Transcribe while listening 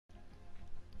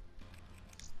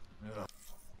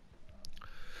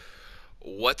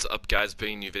What's up, guys?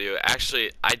 Bringing a new video.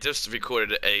 Actually, I just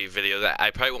recorded a video that I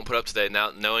probably won't put up today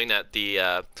now, knowing that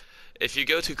if you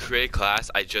go to create class,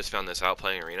 I just found this out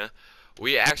playing arena.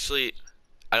 We actually,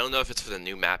 I don't know if it's for the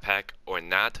new map pack or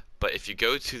not, but if you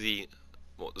go to the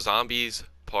zombies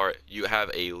part, you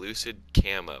have a Lucid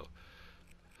Camo.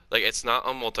 Like, it's not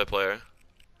on multiplayer.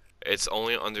 It's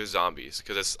only under zombies,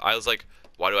 because I was like,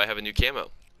 why do I have a new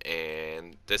camo?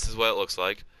 And this is what it looks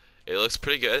like. It looks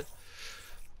pretty good.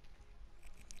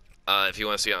 If you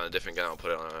want to see it on a different gun, I'll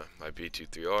put it on my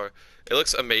BO3. It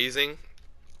looks amazing.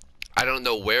 I don't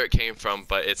know where it came from,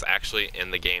 but it's actually in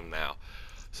the game now.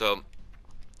 So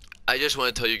I just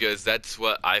want to tell you guys that's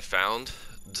what I found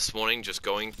this morning, just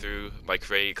going through my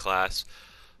created class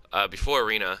before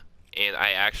arena, and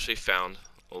I actually found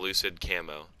a Lucid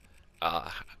Camo.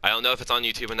 I don't know if it's on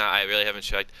YouTube or not. I really haven't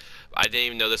checked. I didn't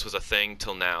even know this was a thing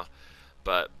till now.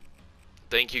 But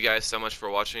thank you guys so much for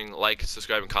watching. Like,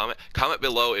 subscribe, and comment. Comment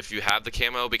below if you have the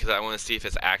camo, because I want to see if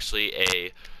it's actually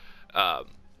a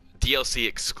DLC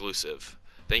exclusive.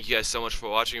 Thank you guys so much for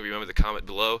watching. Remember to comment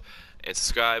below and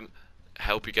subscribe. I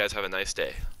hope you guys have a nice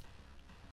day.